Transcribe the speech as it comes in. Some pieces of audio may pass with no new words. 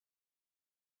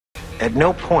At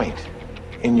no point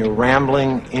in your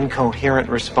rambling, incoherent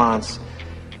response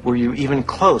were you even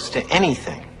close to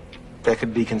anything that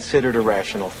could be considered a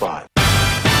rational thought.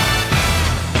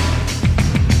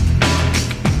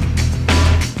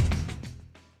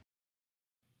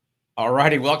 All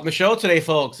righty, welcome to the show today,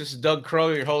 folks. This is Doug Crow,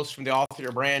 your host from the Author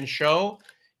Your Brand Show.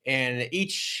 And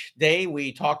each day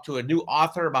we talk to a new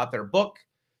author about their book,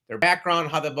 their background,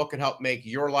 how the book can help make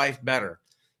your life better.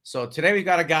 So today we've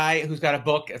got a guy who's got a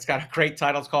book. It's got a great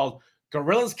title. It's called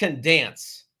Gorillas Can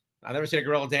Dance. I've never seen a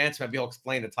gorilla dance. Maybe he'll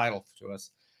explain the title to us.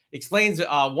 He explains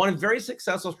one very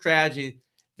successful strategy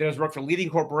that has worked for leading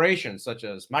corporations such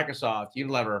as Microsoft,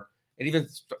 Unilever, and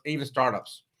even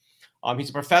startups.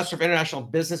 He's a professor of international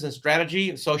business and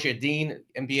strategy, associate dean,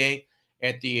 MBA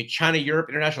at the China-Europe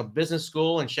International Business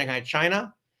School in Shanghai,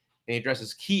 China. And he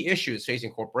addresses key issues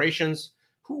facing corporations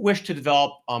who wish to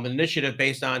develop an initiative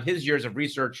based on his years of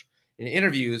research and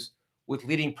interviews with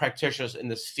leading practitioners in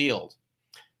this field.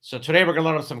 So today we're going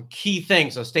to learn some key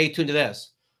things, so stay tuned to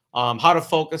this. How to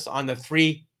focus on the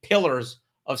three pillars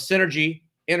of synergy,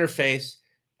 interface,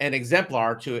 and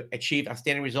exemplar to achieve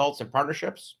outstanding results in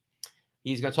partnerships.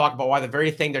 He's going to talk about why the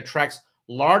very thing that attracts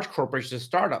large corporations and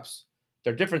startups,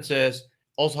 their difference is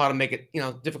also how to make it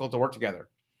difficult to work together.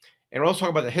 And we're also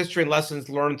talking about the history and lessons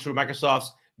learned through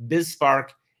Microsoft's BizSpark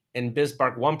and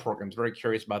BizSpark One programs. Very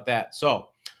curious about that. So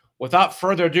without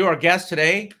further ado, our guest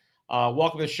today,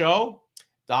 welcome to the show,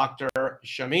 Dr.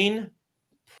 Shameen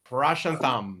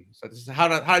Prashantham. So this is how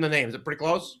the name. Is it pretty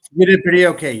close? You did pretty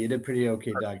okay,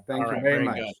 Doug. Thank you very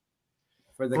much.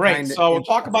 Good. Great. So we'll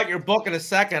talk about your book in a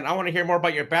second. I want to hear more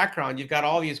about your background. You've got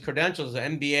all these credentials, the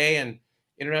MBA and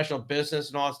international business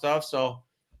and all that stuff. So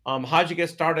how'd you get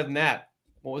started in that?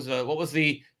 What was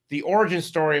the origin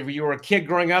story? You were a kid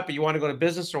growing up and you wanted to go to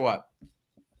business or what?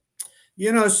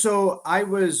 So I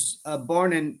was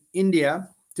born in India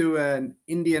to an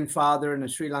Indian father and a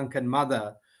Sri Lankan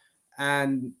mother.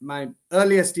 And my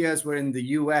earliest years were in the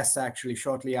US, actually.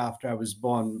 Shortly after I was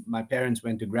born, my parents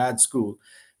went to grad school,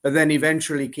 but then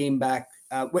eventually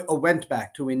went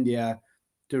back to India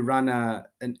to run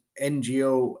an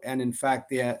NGO. And in fact,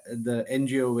 the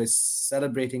NGO is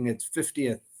celebrating its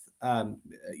 50th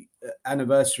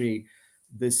anniversary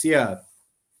this year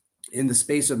in the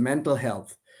space of mental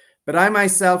health. But I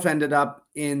myself ended up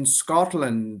in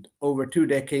Scotland over 2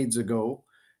 decades ago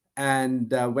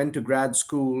and went to grad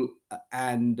school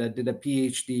and did a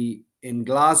PhD in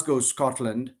Glasgow,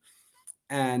 Scotland.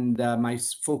 And my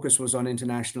focus was on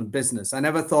international business. I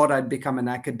never thought I'd become an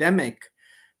academic,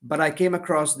 but I came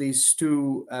across these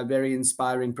two very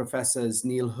inspiring professors,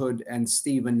 Neil Hood and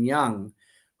Stephen Young,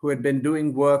 who had been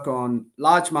doing work on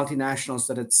large multinationals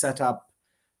that had set up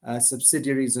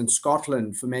subsidiaries in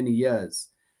Scotland for many years.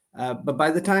 But by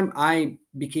the time I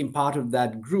became part of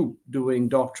that group doing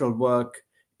doctoral work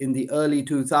in the early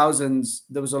 2000s,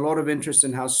 there was a lot of interest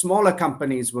in how smaller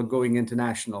companies were going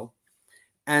international.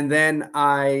 And then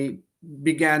I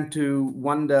began to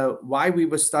wonder why we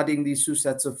were studying these two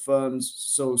sets of firms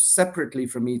so separately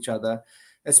from each other,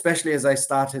 especially as I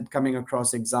started coming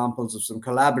across examples of some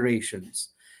collaborations.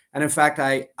 And in fact,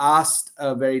 I asked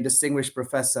a very distinguished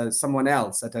professor, someone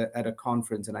else at a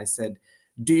conference, and I said,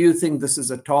 do you think this is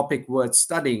a topic worth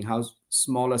studying, how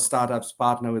smaller startups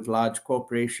partner with large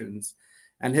corporations?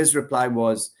 And his reply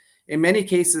was, in many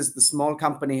cases, the small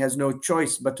company has no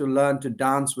choice but to learn to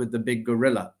dance with the big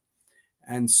gorilla.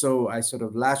 And so I sort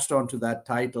of latched onto that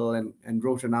title and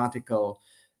wrote an article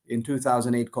in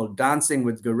 2008 called Dancing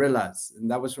with Gorillas.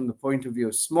 And that was from the point of view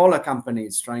of smaller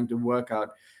companies trying to work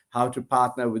out how to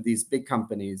partner with these big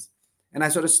companies. And I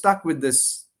sort of stuck with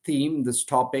this theme, this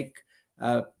topic.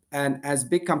 And as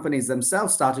big companies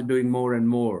themselves started doing more and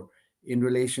more in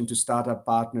relation to startup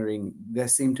partnering, there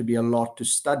seemed to be a lot to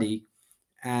study.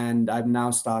 And I've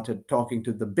now started talking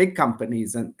to the big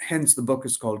companies, and hence the book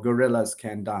is called Gorillas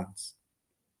Can Dance.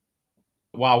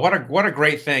 Wow, what a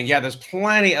great thing. Yeah, there's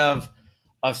plenty of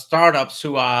startups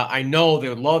who I know they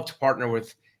would love to partner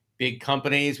with big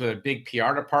companies with big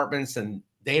PR departments and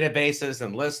databases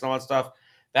and lists and all that stuff.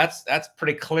 That's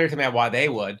pretty clear to me why they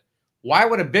would. Why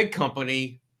would a big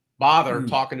company bother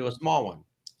talking to a small one?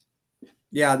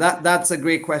 Yeah, that's a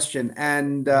great question.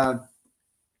 And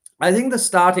I think the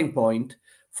starting point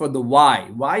for the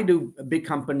why do big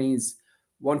companies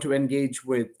want to engage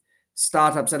with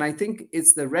startups? And I think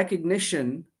it's the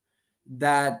recognition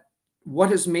that what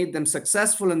has made them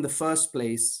successful in the first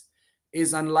place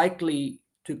is unlikely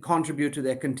to contribute to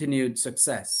their continued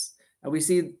success. And we've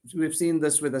seen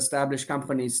this with established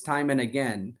companies time and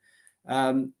again.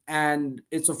 And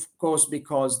it's, of course,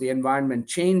 because the environment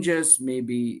changes.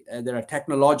 Maybe there are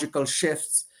technological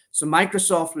shifts. So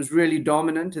Microsoft was really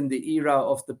dominant in the era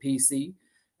of the PC.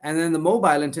 And then the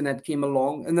mobile internet came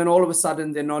along, and then all of a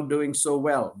sudden they're not doing so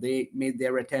well. They made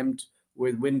their attempt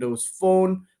with Windows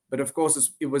Phone, but of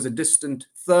course it was a distant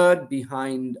third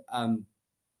behind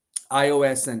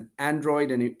iOS and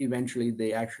Android, and eventually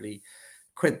they actually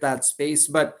quit that space.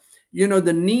 But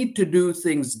the need to do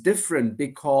things different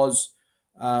because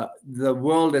the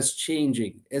world is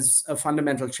changing is a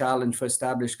fundamental challenge for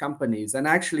established companies. And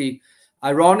actually,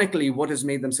 ironically, what has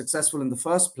made them successful in the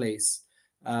first place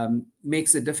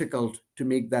makes it difficult to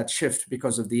make that shift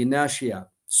because of the inertia.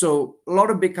 So a lot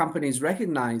of big companies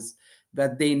recognize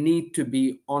that they need to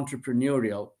be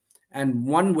entrepreneurial, and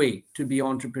one way to be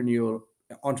entrepreneurial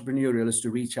is to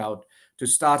reach out to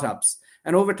startups.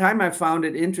 And over time, I found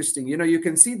it interesting. You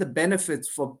can see the benefits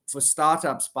for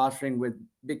startups partnering with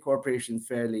big corporations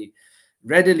fairly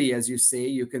readily, as you say.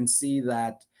 You can see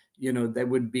that there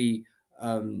would be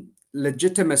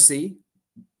legitimacy,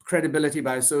 credibility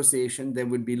by association. There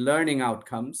would be learning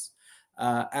outcomes,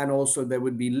 and also there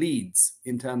would be leads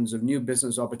in terms of new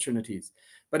business opportunities.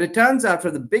 But it turns out,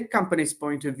 from the big companies'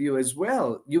 point of view as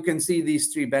well, you can see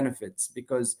these three benefits,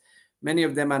 because many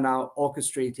of them are now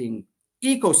orchestrating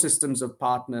ecosystems of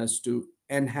partners to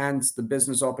enhance the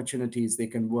business opportunities they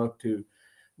can work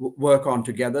on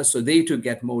together, so they too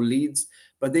get more leads.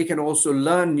 But they can also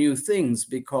learn new things,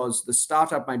 because the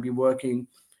startup might be working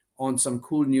on some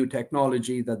cool new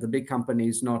technology that the big company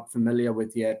is not familiar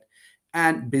with yet.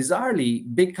 And bizarrely,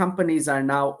 big companies are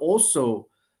now also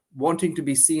wanting to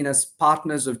be seen as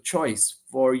partners of choice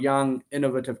for young,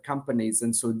 innovative companies.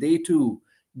 And so they too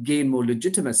gain more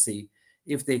legitimacy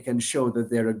if they can show that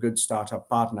they're a good startup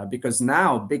partner. Because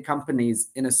now big companies,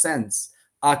 in a sense,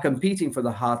 are competing for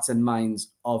the hearts and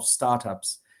minds of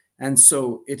startups. And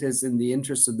so it is in the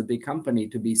interest of the big company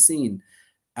to be seen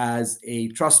as a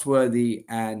trustworthy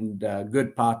and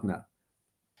good partner.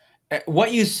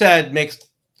 What you said makes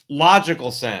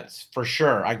logical sense for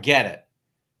sure. I get it.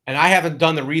 And I haven't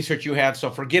done the research you have, so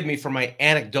forgive me for my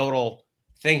anecdotal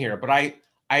thing here. But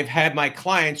I've had my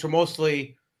clients who are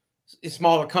mostly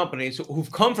smaller companies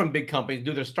who've come from big companies,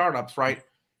 do their startups, right?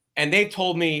 And they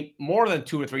told me more than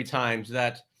 2 or 3 times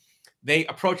that they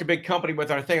approach a big company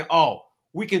with our thing. Oh,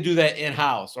 we can do that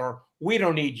in-house, or we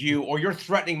don't need you, or you're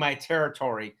threatening my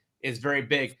territory is very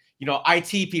big.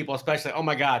 IT people especially, oh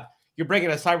my God, you're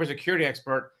bringing a cybersecurity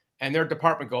expert and their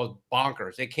department goes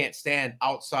bonkers. They can't stand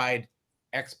outside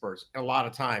experts a lot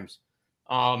of times.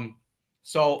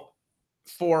 So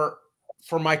for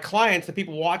my clients, the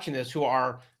people watching this who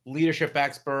are leadership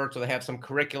experts, or they have some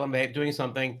curriculum, they're doing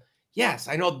something. Yes,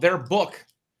 I know their book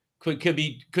could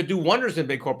do wonders in a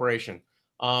big corporation.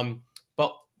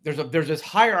 But there's this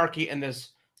hierarchy and this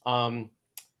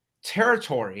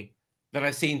territory that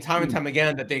I've seen time and time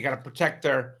again, that they got to protect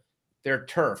their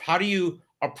turf. How do you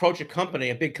approach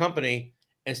a big company,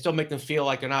 and still make them feel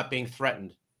like they're not being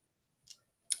threatened?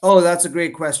 Oh, that's a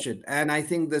great question. And I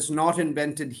think this not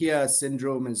invented here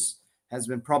syndrome has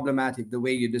been problematic, the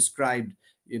way you described,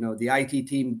 the IT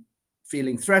team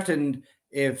feeling threatened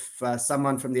if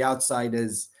someone from the outside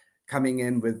is coming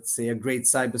in with, say, a great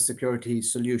cybersecurity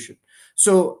solution.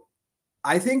 So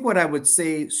I think what I would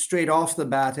say straight off the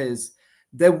bat is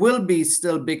there will be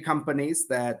still big companies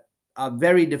that are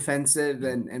very defensive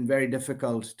and very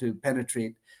difficult to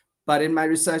penetrate. But in my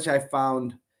research, I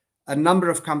found a number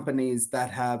of companies that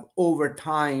have over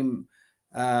time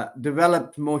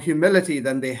developed more humility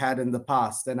than they had in the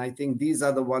past. And I think these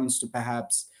are the ones to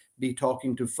perhaps be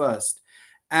talking to first.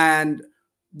 And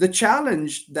the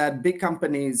challenge that big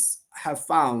companies have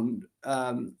found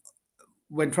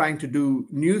when trying to do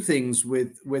new things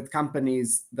with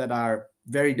companies that are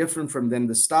very different from them,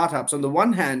 the startups, on the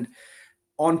one hand,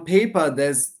 on paper,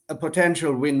 there's a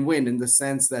potential win-win in the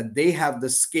sense that they have the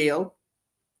scale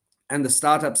and the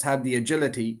startups have the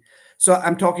agility. So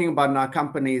I'm talking about now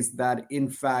companies that, in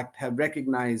fact, have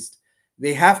recognized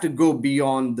they have to go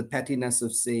beyond the pettiness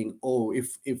of saying, "Oh,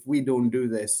 if we don't do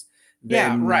this, Yeah,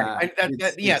 then right.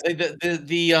 Yeah, it's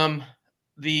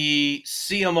the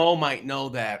CMO might know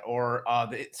that, or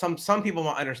some people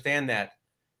might understand that.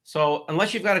 So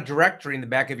unless you've got a directory in the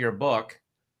back of your book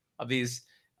of these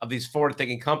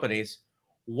forward-thinking companies,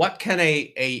 what can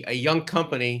a young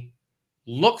company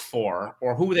look for,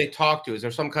 or who they talk to? Is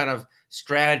there some kind of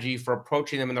strategy for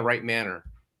approaching them in the right manner?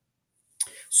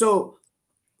 so."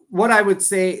 What I would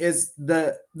say is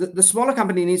the smaller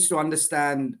company needs to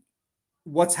understand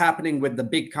what's happening with the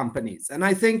big companies. And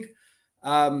I think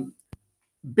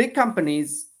big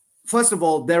companies, first of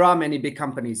all, there are many big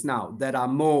companies now that are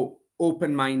more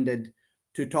open-minded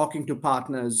to talking to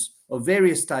partners of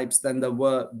various types than there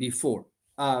were before.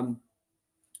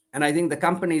 And I think the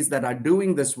companies that are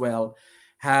doing this well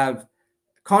have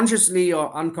consciously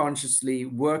or unconsciously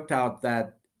worked out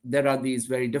that there are these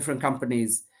very different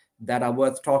companies that are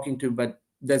worth talking to, but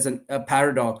there's a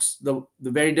paradox. The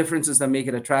very differences that make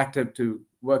it attractive to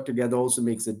work together also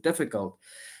makes it difficult.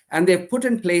 And they've put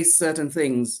in place certain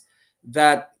things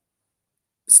that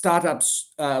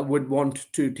startups would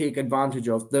want to take advantage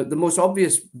of. The most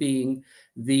obvious being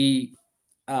the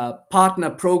partner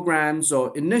programs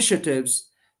or initiatives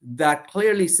that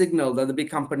clearly signal that the big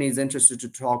company is interested to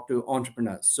talk to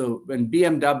entrepreneurs. So when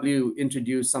BMW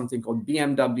introduced something called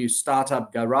BMW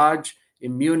Startup Garage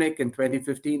in Munich in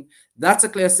 2015, that's a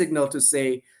clear signal to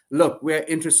say, look, we're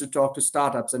interested to talk to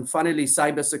startups. And funnily,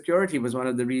 cybersecurity was one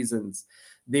of the reasons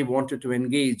they wanted to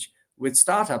engage with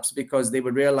startups, because they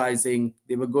were realizing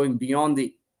they were going beyond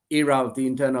the era of the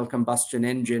internal combustion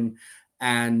engine,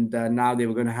 and now they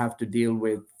were going to have to deal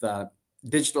with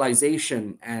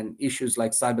digitalization and issues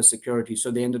like cybersecurity.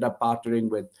 So they ended up partnering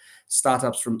with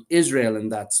startups from Israel in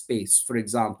that space, for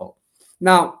example.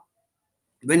 Now,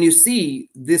 when you see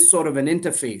this sort of an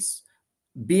interface,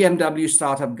 BMW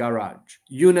Startup Garage,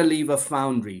 Unilever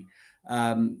Foundry,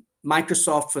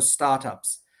 Microsoft for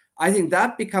Startups, I think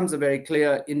that becomes a very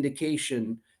clear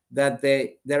indication that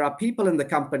there are people in the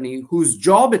company whose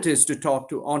job it is to talk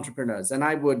to entrepreneurs. And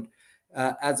I would,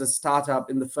 as a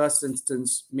startup, in the first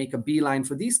instance, make a beeline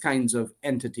for these kinds of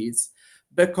entities,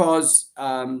 because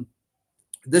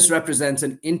this represents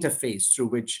an interface through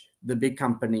which the big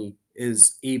company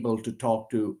is able to talk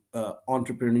to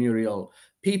entrepreneurial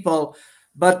people.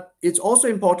 But it's also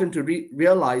important to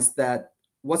realize that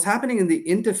what's happening in the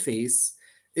interface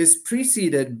is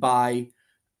preceded by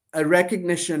a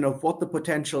recognition of what the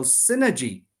potential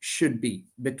synergy should be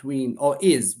between, or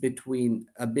is between,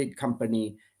 a big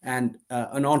company and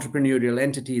an entrepreneurial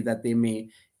entity that they may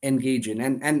engage in.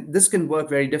 And this can work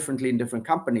very differently in different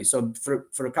companies. So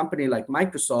for a company like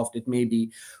Microsoft, it may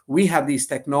be, we have these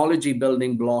technology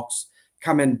building blocks,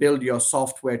 come and build your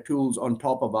software tools on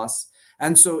top of us.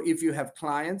 And so if you have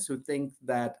clients who think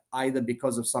that either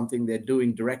because of something they're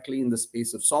doing directly in the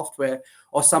space of software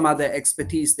or some other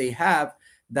expertise they have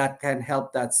that can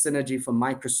help that synergy for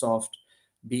Microsoft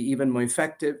be even more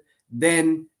effective,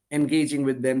 then engaging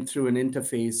with them through an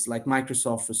interface like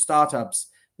Microsoft for Startups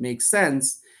makes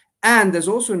sense. And there's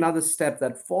also another step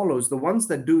that follows. The ones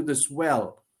that do this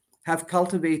well have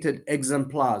cultivated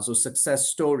exemplars or success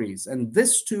stories. And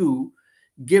this too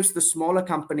gives the smaller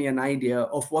company an idea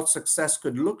of what success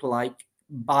could look like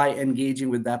by engaging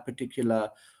with that particular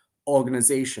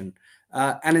organization.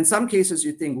 And in some cases,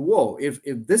 you think, whoa, if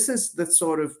this is the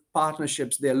sort of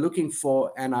partnerships they're looking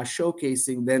for and are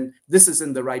showcasing, then this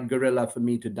isn't the right gorilla for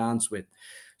me to dance with.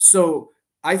 So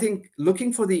I think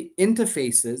looking for the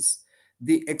interfaces,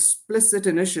 the explicit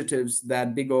initiatives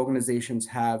that big organizations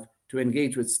have to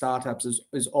engage with startups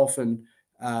is often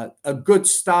a good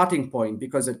starting point,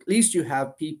 because at least you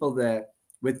have people there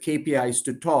with KPIs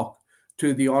to talk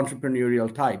to the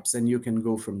entrepreneurial types, and you can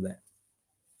go from there.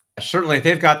 Certainly, if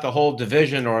they've got the whole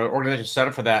division or organization set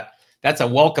up for that, that's a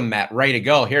welcome mat, ready to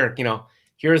go. Here,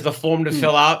 here's the form to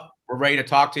fill out. We're ready to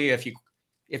talk to you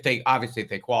if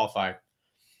they qualify.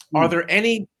 Are there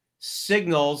any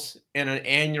signals in an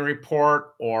annual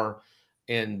report or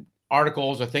in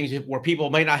articles or things where people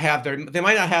might not have they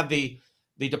might not have the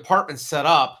department set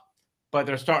up, but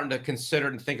they're starting to consider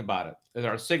and think about it? Are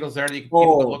there signals there that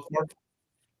people can look for?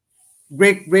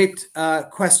 Great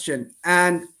question.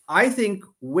 And I think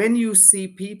when you see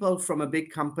people from a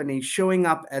big company showing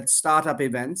up at startup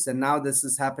events, and now this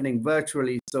is happening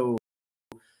virtually, so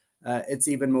it's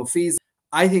even more feasible,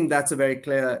 I think that's a very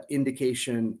clear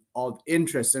indication of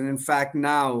interest. And in fact,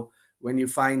 now when you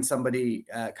find somebody,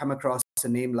 come across a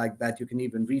name like that, you can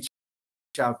even reach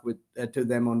out to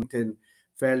them on LinkedIn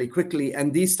fairly quickly.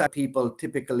 And these type of people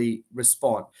typically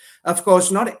respond. Of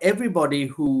course, not everybody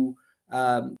who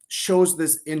shows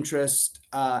this interest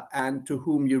and to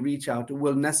whom you reach out to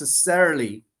will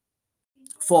necessarily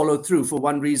follow through for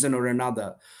one reason or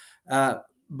another.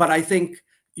 But I think,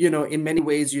 in many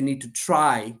ways, you need to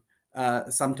try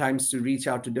sometimes to reach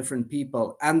out to different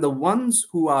people. And the ones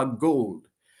who are gold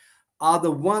are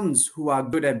the ones who are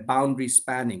good at boundary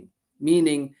spanning,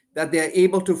 meaning that they're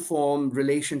able to form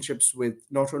relationships with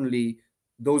not only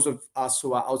those of us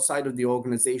who are outside of the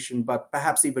organization, but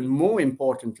perhaps even more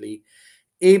importantly,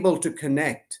 able to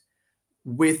connect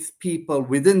with people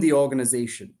within the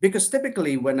organization. Because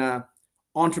typically when an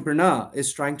entrepreneur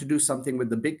is trying to do something with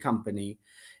the big company,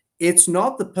 it's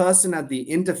not the person at the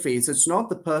interface, it's not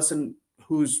the person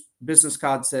whose business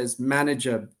card says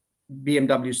manager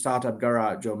BMW Startup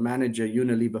Garage or manager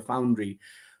Unilever Foundry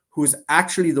who's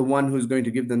actually the one who's going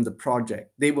to give them the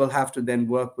project. They will have to then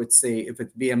work with, say, if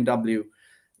it's BMW,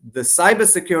 the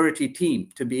cybersecurity team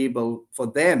to be able for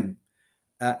them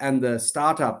and the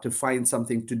startup to find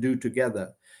something to do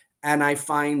together. And I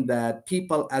find that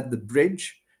people at the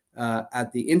bridge,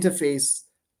 at the interface,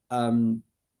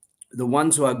 the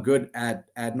ones who are good at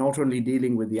not only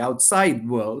dealing with the outside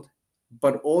world,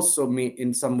 but also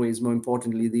in some ways, more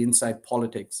importantly, the inside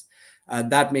politics.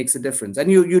 That makes a difference.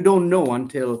 And you don't know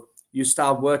until you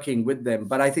start working with them.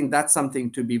 But I think that's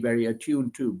something to be very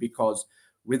attuned to, because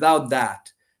without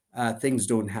that, things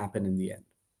don't happen in the end.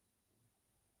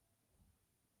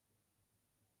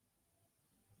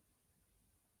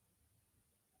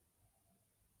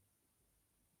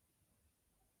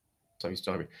 So you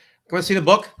still have me. Want to see the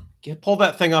book? Pull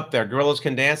that thing up there. Gorillas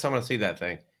Can Dance. I want to see that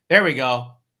thing. There we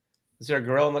go. Is there a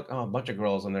gorilla? Look, oh, a bunch of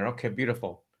gorillas in there. Okay,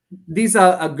 beautiful. These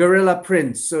are a gorilla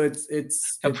prints, so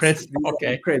it's prints.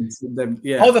 Okay, prints.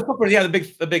 Yeah. Oh,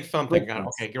 the big thumb thing.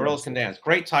 Okay, Gorillas Can Dance.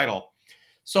 Great title.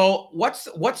 So what's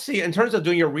the, in terms of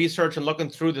doing your research and looking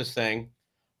through this thing?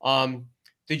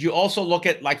 Did you also look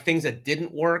at like things that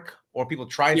didn't work, or people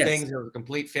tried things and it was a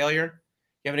complete failure?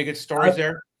 You have any good stories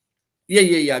there?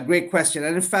 Yeah. Great question.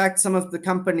 And in fact, some of the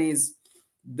companies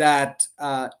that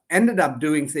ended up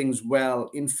doing things well,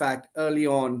 in fact, early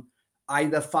on,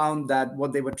 either found that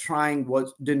what they were trying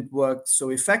didn't work so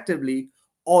effectively,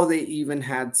 or they even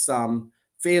had some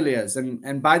failures.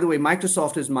 And by the way,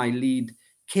 Microsoft is my lead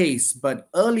case. But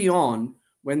early on,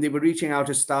 when they were reaching out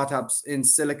to startups in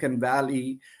Silicon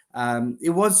Valley, it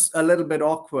was a little bit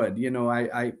awkward.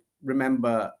 I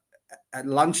remember at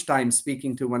lunchtime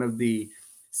speaking to one of the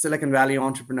Silicon Valley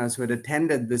entrepreneurs who had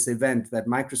attended this event that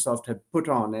Microsoft had put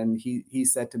on. And he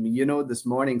said to me, this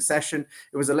morning session,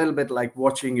 it was a little bit like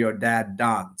watching your dad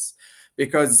dance,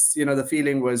 because, the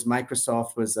feeling was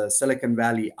Microsoft was a Silicon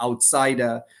Valley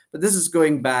outsider. But this is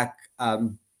going back a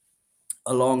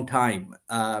long time,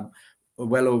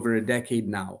 well over a decade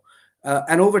now.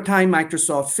 And over time,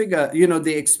 Microsoft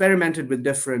they experimented with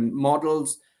different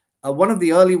models. One of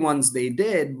the early ones they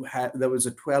did, there was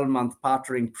a 12-month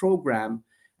partnering program.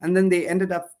 And then they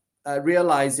ended up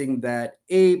realizing that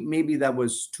A, maybe that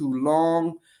was too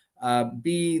long.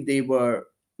 B, they were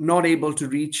not able to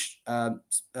reach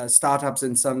startups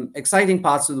in some exciting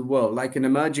parts of the world, like in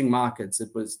emerging markets.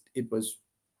 It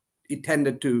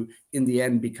tended to, in the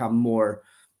end, become more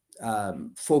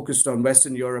focused on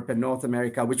Western Europe and North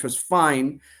America, which was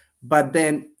fine. But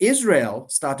then Israel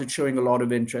started showing a lot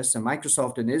of interest, and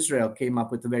Microsoft in Israel came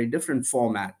up with a very different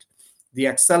format, the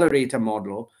accelerator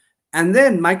model. And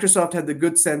then Microsoft had the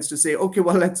good sense to say, okay,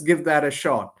 well, let's give that a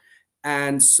shot.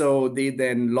 And so they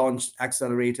then launched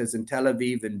accelerators in Tel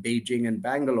Aviv and Beijing and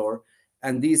Bangalore.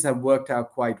 And these have worked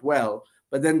out quite well.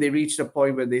 But then they reached a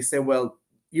point where they said, well,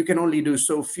 you can only do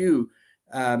so few,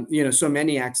 so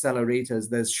many accelerators.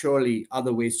 There's surely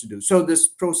other ways to do. So this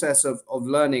process of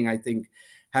learning, I think,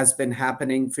 has been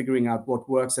happening, figuring out what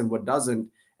works and what doesn't.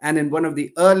 And in one of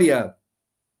the earlier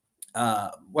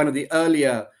formats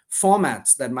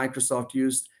that Microsoft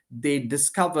used, they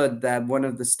discovered that one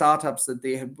of the startups that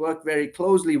they had worked very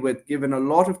closely with, given a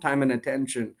lot of time and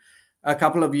attention, a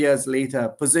couple of years later,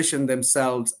 positioned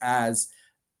themselves as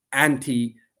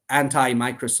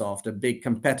anti-Microsoft, a big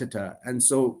competitor. And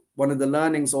so one of the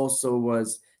learnings also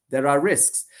was there are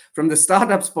risks. From the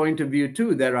startup's point of view,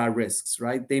 too, there are risks,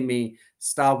 right? They may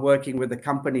start working with a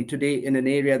company today in an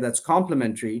area that's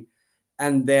complementary,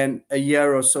 and then a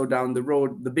year or so down the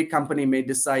road, the big company may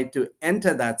decide to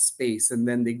enter that space, and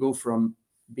then they go from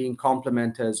being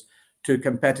complementers to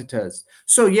competitors.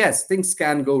 So yes, things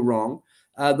can go wrong.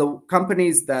 The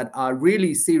companies that are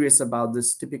really serious about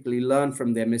this typically learn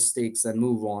from their mistakes and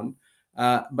move on.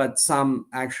 But some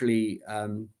actually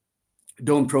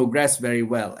don't progress very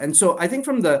well. And so I think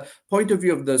from the point of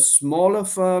view of the smaller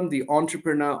firm, the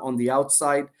entrepreneur on the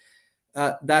outside,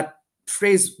 that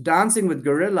phrase dancing with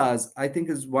gorillas, I think,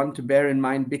 is one to bear in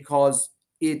mind, because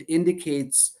it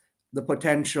indicates the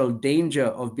potential danger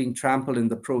of being trampled in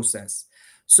the process.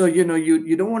 So, you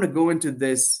don't want to go into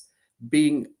this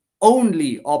being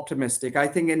only optimistic. I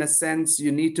think in a sense,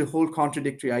 you need to hold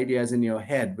contradictory ideas in your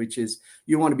head, which is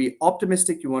you want to be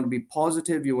optimistic, you want to be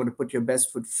positive, you want to put your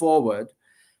best foot forward.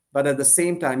 But at the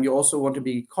same time, you also want to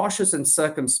be cautious and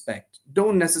circumspect.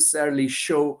 Don't necessarily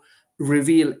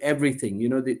reveal everything.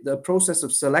 The process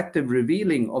of selective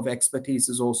revealing of expertise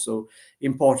is also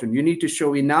important. You need to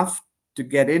show enough to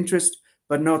get interest,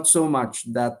 but not so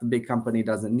much that the big company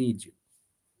doesn't need you.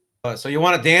 So you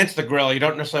want to dance the grill. You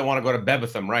don't necessarily want to go to bed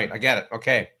with them, right? I get it.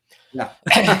 Okay. Yeah.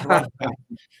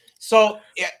 So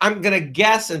I'm going to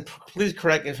guess, and please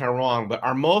correct me if I'm wrong, but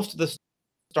are most of the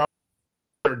startups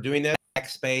are doing this tech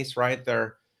space, right?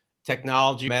 They're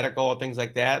technology, medical, things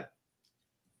like that.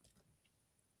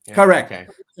 Yeah, Correct. okay.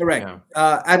 Correct.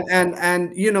 Yeah.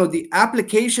 And the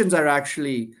applications are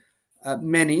actually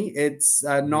many. It's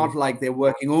not like they're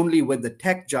working only with the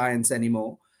tech giants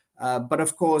anymore. But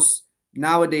of course,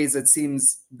 nowadays it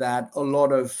seems that a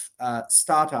lot of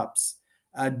startups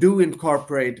do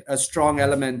incorporate a strong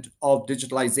element of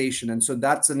digitalization, and so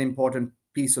that's an important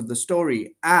piece of the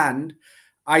story. And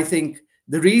I think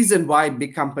the reason why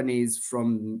big companies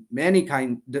from many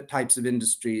types of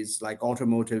industries like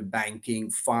automotive,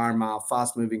 banking, pharma,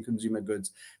 fast moving consumer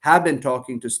goods have been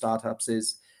talking to startups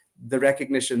is the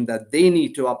recognition that they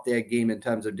need to up their game in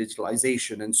terms of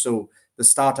digitalization, and so the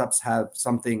startups have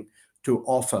something to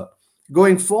offer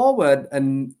going forward.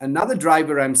 And another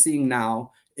driver I'm seeing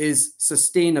now is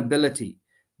sustainability.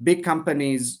 Big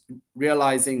companies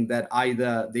realizing that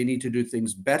either they need to do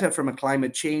things better from a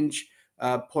climate change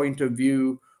point of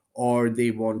view, or they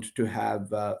want to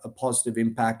have a positive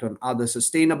impact on other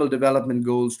sustainable development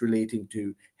goals relating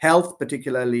to health,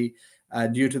 particularly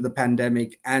due to the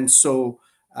pandemic. And so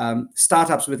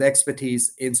startups with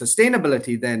expertise in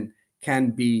sustainability then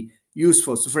can be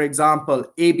useful. So, for example,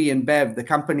 AB InBev, the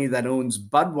company that owns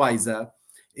Budweiser,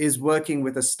 is working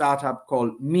with a startup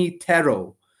called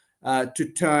MeTero to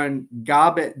turn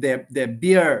their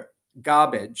beer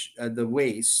garbage, the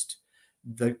waste,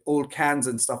 the old cans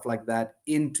and stuff like that,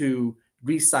 into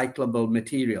recyclable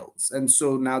materials. And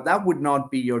so now that would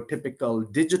not be your typical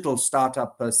digital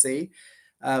startup per se,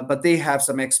 but they have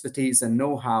some expertise and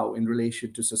know-how in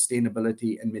relation to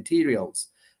sustainability and materials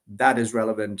that is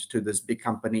relevant to this big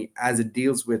company as it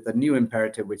deals with a new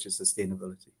imperative, which is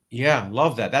sustainability. Yeah,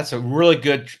 love that. That's a really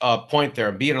good point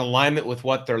there. Be in alignment with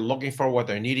what they're looking for, what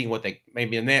they're needing, what they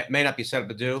maybe may not be set up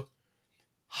to do.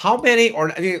 How many,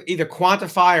 or either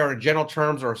quantify or in general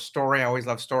terms or a story, I always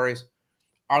love stories,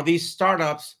 are these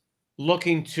startups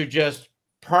looking to just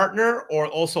partner or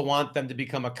also want them to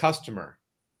become a customer?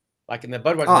 Like in the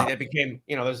Budweiser thing, Ah, that became,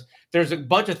 there's a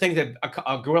bunch of things that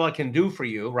a gorilla can do for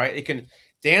you, right? It can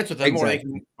dance with them,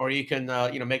 exactly. or you can,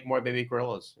 make more baby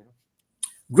gorillas.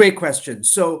 Great question.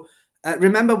 So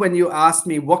remember when you asked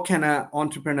me what can an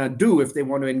entrepreneur do if they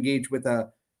want to engage with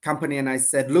a company, and I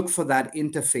said look for that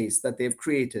interface that they've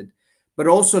created, but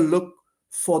also look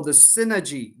for the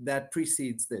synergy that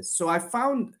precedes this. So I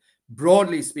found,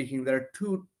 broadly speaking, there are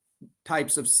two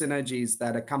types of synergies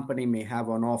that a company may have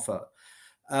on offer.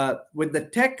 With the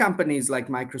tech companies like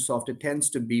Microsoft, it tends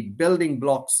to be building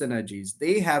block synergies.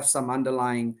 They have some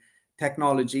underlying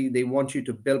technology. They want you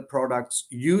to build products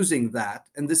using that.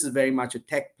 And this is very much a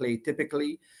tech play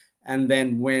typically. And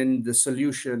then when the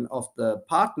solution of the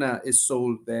partner is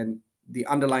sold, then the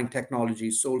underlying technology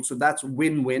is sold. So that's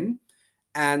win-win.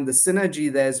 And the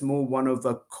synergy there's more one of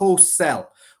a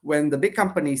co-sell. When the big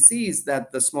company sees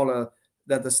that the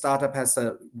startup has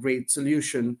a great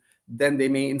solution, then they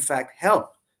may in fact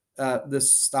help the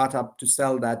startup to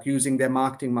sell that using their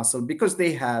marketing muscle because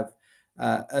they have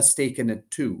a stake in it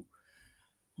too.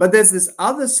 But there's this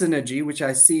other synergy, which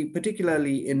I see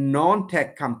particularly in non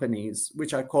tech companies,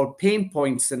 which I call pain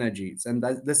point synergies. And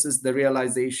this is the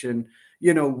realization,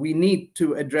 we need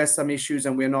to address some issues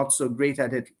and we're not so great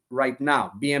at it right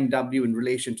now. BMW in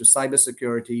relation to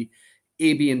cybersecurity,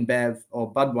 AB InBev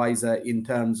or Budweiser in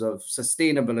terms of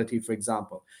sustainability, for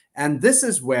example. And this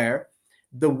is where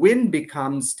the win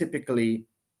becomes typically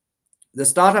the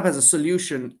startup has a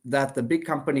solution that the big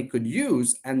company could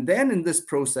use. And then in this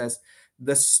process,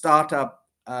 the startup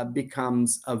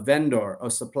becomes a vendor or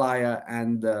supplier,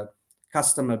 and the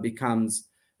customer becomes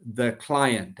the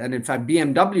client. And in fact,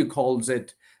 BMW calls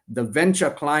it the venture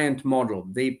client model.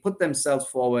 They put themselves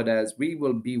forward as we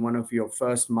will be one of your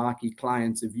first marquee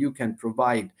clients if you can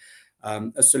provide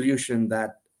a solution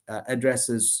that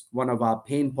addresses one of our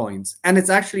pain points. And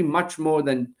it's actually much more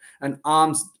than an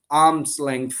arm's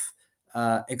length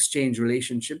exchange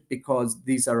relationship, because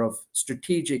these are of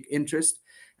strategic interest.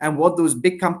 And what those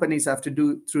big companies have to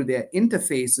do through their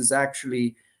interface is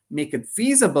actually make it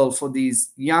feasible for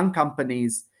these young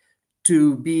companies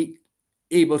to be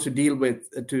able to deal with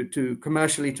to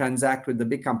commercially transact with the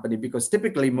big company, because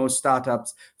typically most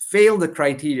startups fail the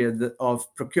criteria of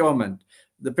procurement.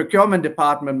 The procurement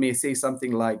department may say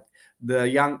something like,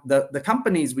 the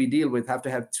companies we deal with have to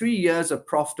have 3 years of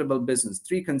profitable business,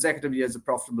 3 consecutive years of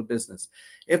profitable business.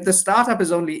 If the startup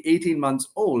is only 18 months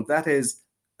old, that is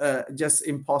just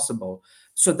impossible.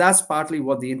 So that's partly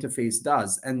what the interface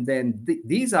does. And then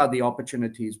these are the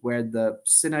opportunities where the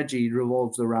synergy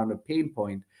revolves around a pain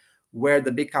point, where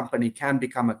the big company can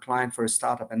become a client for a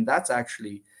startup. And that's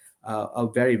actually a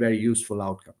very, very useful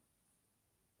outcome.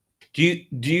 Do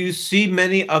you see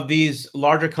many of these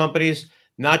larger companies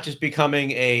not just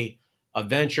becoming a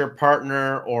venture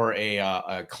partner or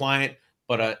a client,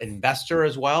 but an investor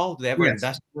as well? Do they ever Yes.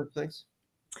 invest in things?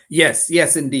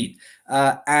 Yes, indeed.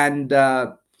 And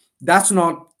that's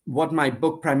not what my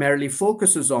book primarily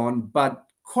focuses on, but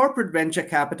corporate venture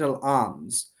capital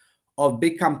arms of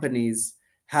big companies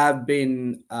have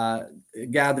been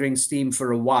gathering steam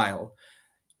for a while.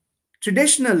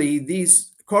 Traditionally,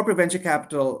 these corporate venture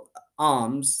capital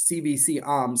arms, CVC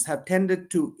arms, have tended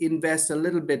to invest a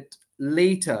little bit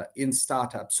later in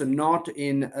startups. So, not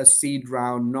in a seed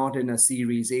round, not in a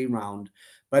Series A round,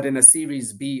 but in a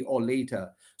Series B or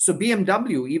later. So,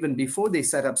 BMW, even before they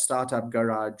set up Startup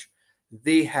Garage,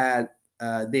 they had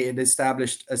they had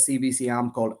established a CVC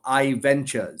arm called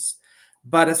iVentures.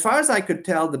 But as far as I could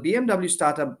tell, the BMW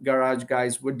Startup Garage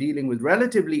guys were dealing with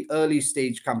relatively early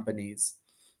stage companies,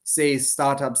 say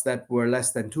startups that were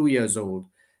less than 2 years old.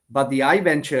 But the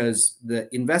iVentures, the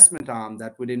investment arm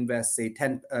that would invest, say,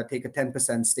 take a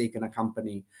 10% stake in a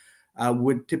company,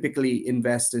 would typically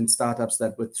invest in startups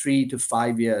that were 3 to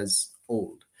 5 years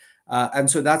old.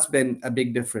 And so that's been a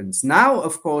big difference. Now,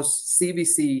 of course,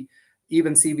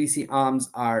 even CVC arms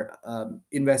are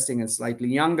investing in slightly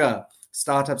younger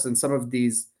startups, and some of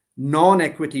these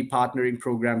non-equity partnering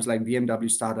programs like BMW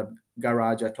Startup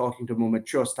Garage are talking to more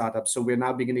mature startups. So we're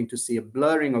now beginning to see a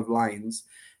blurring of lines.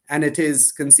 And it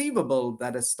is conceivable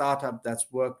that a startup that's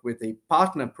worked with a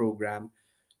partner program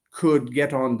could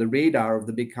get on the radar of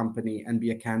the big company and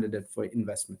be a candidate for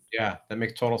investment. Yeah, that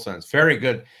makes total sense. Very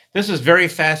good. This is very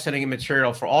fascinating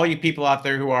material for all you people out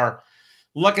there who are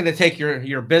looking to take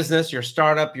your business, your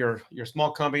startup, your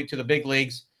small company to the big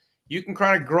leagues. You can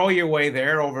try to grow your way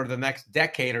there over the next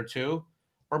decade or two,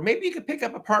 or maybe you could pick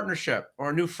up a partnership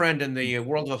or a new friend in the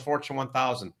world of the Fortune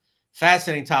 1000.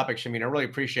 Fascinating topic, Shameen. I really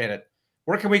appreciate it.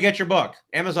 Where can we get your book?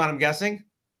 Amazon, I'm guessing.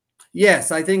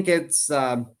 Yes, I think it's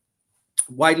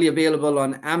widely available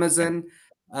on Amazon.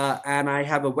 And I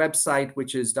have a website,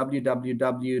 which is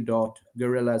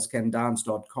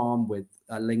www.gorillascandance.com, with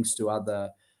links to other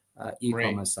Great.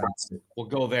 e-commerce sites. We'll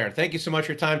go there. Thank you so much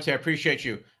for your time today. I appreciate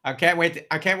you. I can't wait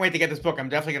to get this book. I'm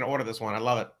definitely going to order this one. I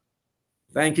love it.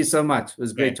 Thank you so much. It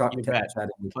was great Okay, you bet. chatting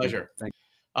with you. Pleasure. Thank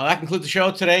That concludes the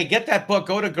show today. Get that book.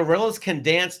 Go to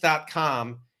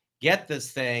gorillascandance.com. Get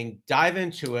this thing. Dive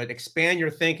into it. Expand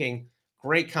your thinking.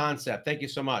 Great concept. Thank you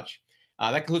so much.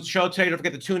 That concludes the show today. Don't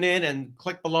forget to tune in and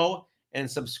click below and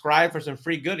subscribe for some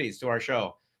free goodies to our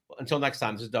show. Until next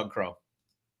time, this is Doug Crow.